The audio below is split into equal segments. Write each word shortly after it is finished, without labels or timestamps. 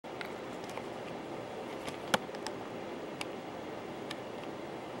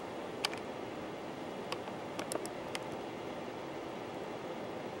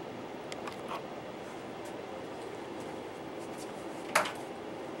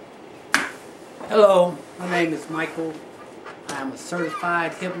Hello, my name is Michael. I am a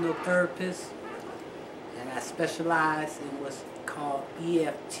certified hypnotherapist and I specialize in what's called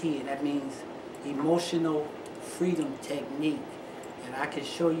EFT, and that means Emotional Freedom Technique. And I can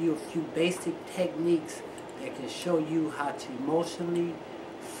show you a few basic techniques that can show you how to emotionally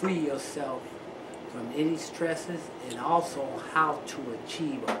free yourself from any stresses and also how to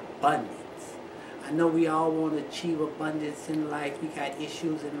achieve abundance. I know we all want to achieve abundance in life. We got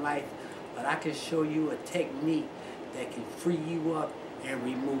issues in life. But I can show you a technique that can free you up and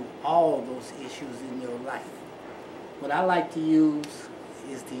remove all those issues in your life. What I like to use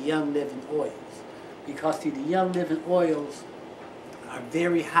is the Young Living oils, because the Young Living oils are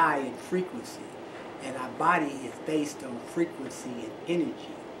very high in frequency, and our body is based on frequency and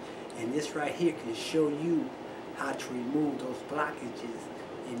energy. And this right here can show you how to remove those blockages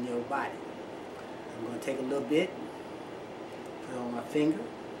in your body. I'm going to take a little bit, put it on my finger,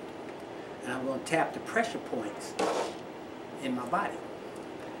 and I'm going to tap the pressure points in my body.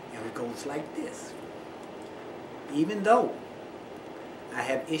 And it goes like this. Even though I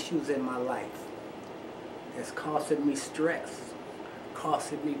have issues in my life that's causing me stress,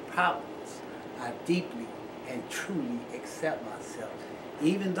 causing me problems, I deeply and truly accept myself.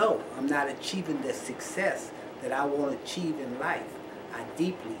 Even though I'm not achieving the success that I want to achieve in life, I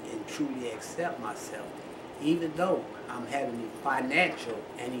deeply and truly accept myself. Even though I'm having financial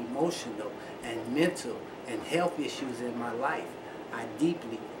and emotional and mental and health issues in my life, I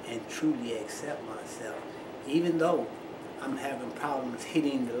deeply and truly accept myself. Even though I'm having problems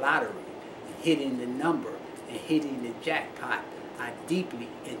hitting the lottery, and hitting the number, and hitting the jackpot, I deeply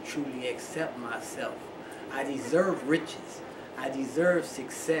and truly accept myself. I deserve riches. I deserve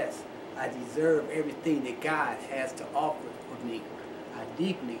success. I deserve everything that God has to offer for me. I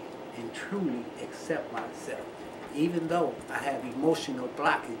deeply and truly accept myself. Even though I have emotional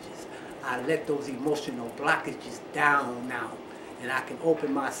blockages, I let those emotional blockages down now, and I can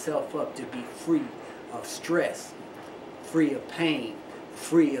open myself up to be free of stress, free of pain,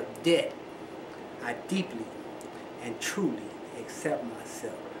 free of debt. I deeply and truly accept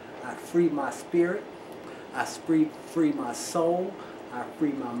myself. I free my spirit, I free my soul, I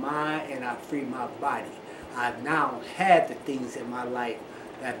free my mind, and I free my body. I've now had the things in my life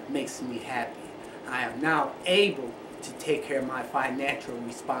that makes me happy. I am now able to take care of my financial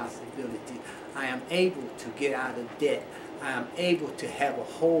responsibility. I am able to get out of debt. I am able to have a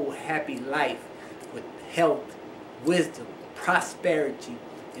whole happy life with health, wisdom, prosperity,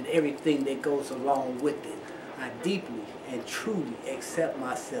 and everything that goes along with it. I deeply and truly accept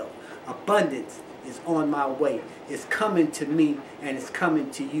myself. Abundance is on my way. It's coming to me and it's coming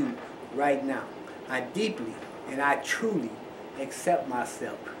to you right now. I deeply and I truly accept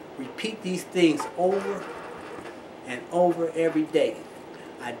myself. Repeat these things over and over every day.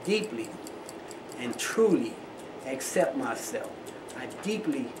 I deeply and truly accept myself. I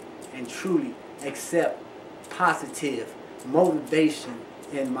deeply and truly accept positive motivation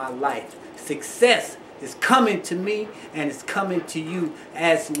in my life. Success is coming to me and it's coming to you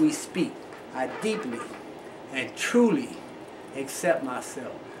as we speak. I deeply and truly accept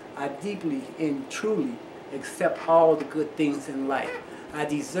myself. I deeply and truly accept all the good things in life. I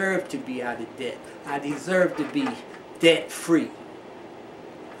deserve to be out of debt. I deserve to be debt-free.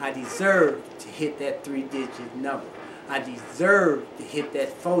 I deserve to hit that 3-digit number. I deserve to hit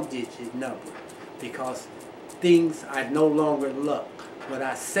that 4-digit number, because things are no longer luck. When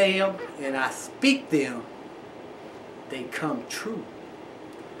I say them and I speak them, they come true.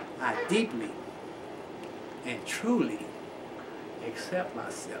 I deeply and truly accept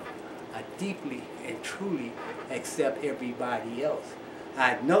myself. I deeply and truly accept everybody else.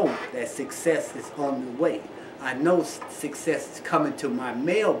 I know that success is on the way. I know success is coming to my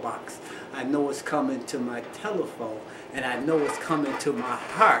mailbox. I know it's coming to my telephone. And I know it's coming to my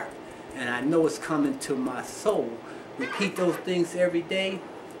heart. And I know it's coming to my soul. Repeat those things every day,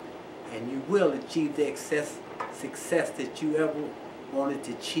 and you will achieve the success that you ever wanted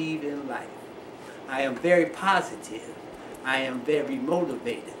to achieve in life. I am very positive. I am very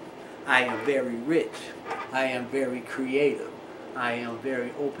motivated. I am very rich. I am very creative. I am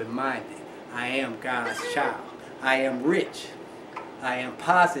very open-minded. I am God's child. I am rich. I am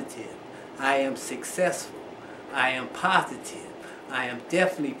positive. I am successful. I am positive. I am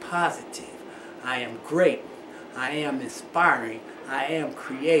definitely positive. I am great. I am inspiring. I am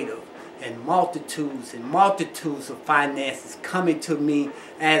creative. And multitudes of finances coming to me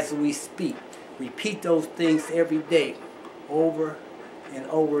as we speak. Repeat those things every day, over and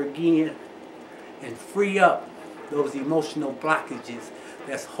over again, and free up those emotional blockages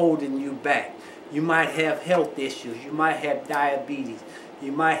that's holding you back. You might have health issues. You might have diabetes.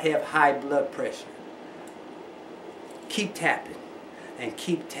 You might have high blood pressure. Keep tapping and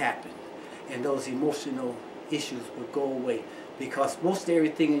keep tapping, and those emotional issues will go away, because most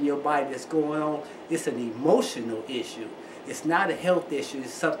everything in your body that's going on is an emotional issue. It's not a health issue.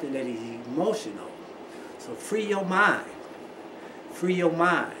 It's something that is emotional. So free your mind. Free your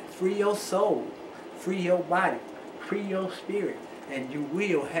mind. Free your soul. Free your body. Free your spirit. And you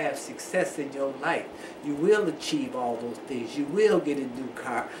will have success in your life. You will achieve all those things. You will get a new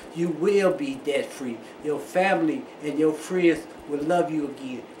car. You will be debt free. Your family and your friends will love you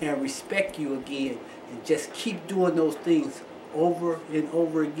again and respect you again. And just keep doing those things over and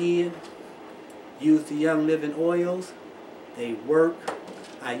over again. Use the Young Living oils. They work.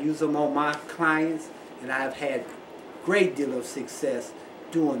 I use them on my clients, and I've had a great deal of success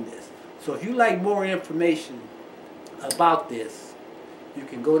doing this. So if you like more information about this, you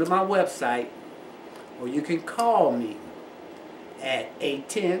can go to my website, or you can call me at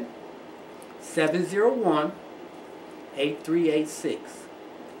 810-701-8386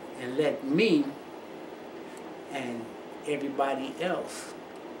 and let me and everybody else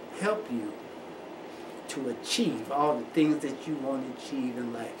help you to achieve all the things that you want to achieve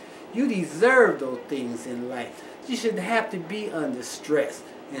in life. You deserve those things in life. You shouldn't have to be under stress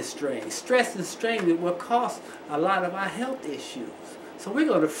and strain. Stress and strain is what causes a lot of our health issues. So we're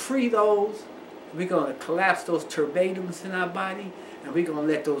going to free those. We're going to collapse those turbinums in our body, and we're going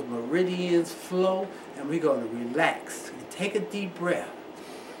to let those meridians flow, and we're going to relax and take a deep breath.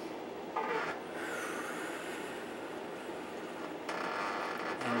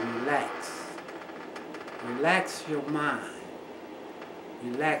 And relax. Relax your mind.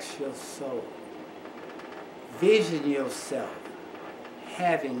 Relax your soul. Vision yourself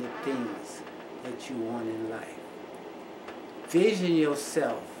having the things that you want in life. Vision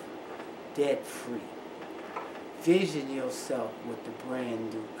yourself debt-free. Vision yourself with a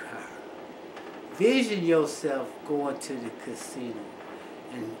brand new car. Vision yourself going to the casino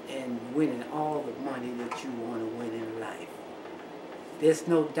and winning all the money that you want to win in life. There's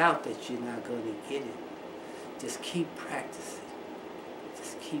no doubt that you're not going to get it. Just keep practicing.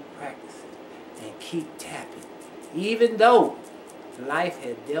 Just keep practicing and keep tapping. Even though life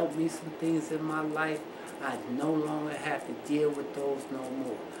had dealt me some things in my life, I no longer have to deal with those no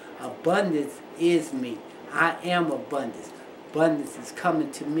more. Abundance is me. I am abundance. Abundance is coming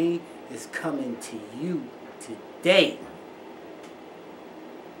to me. It's coming to you today.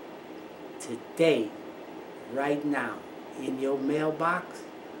 Today, right now, in your mailbox,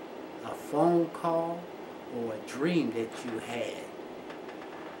 a phone call, or a dream that you had.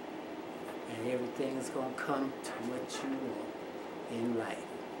 And everything's going to come to what you want in life.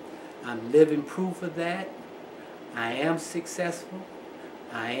 I'm living proof of that. I am successful.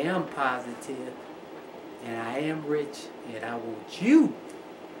 I am positive. And I am rich. And I want you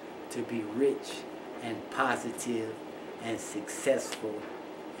to be rich and positive and successful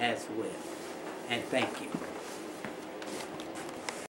as well. And thank you.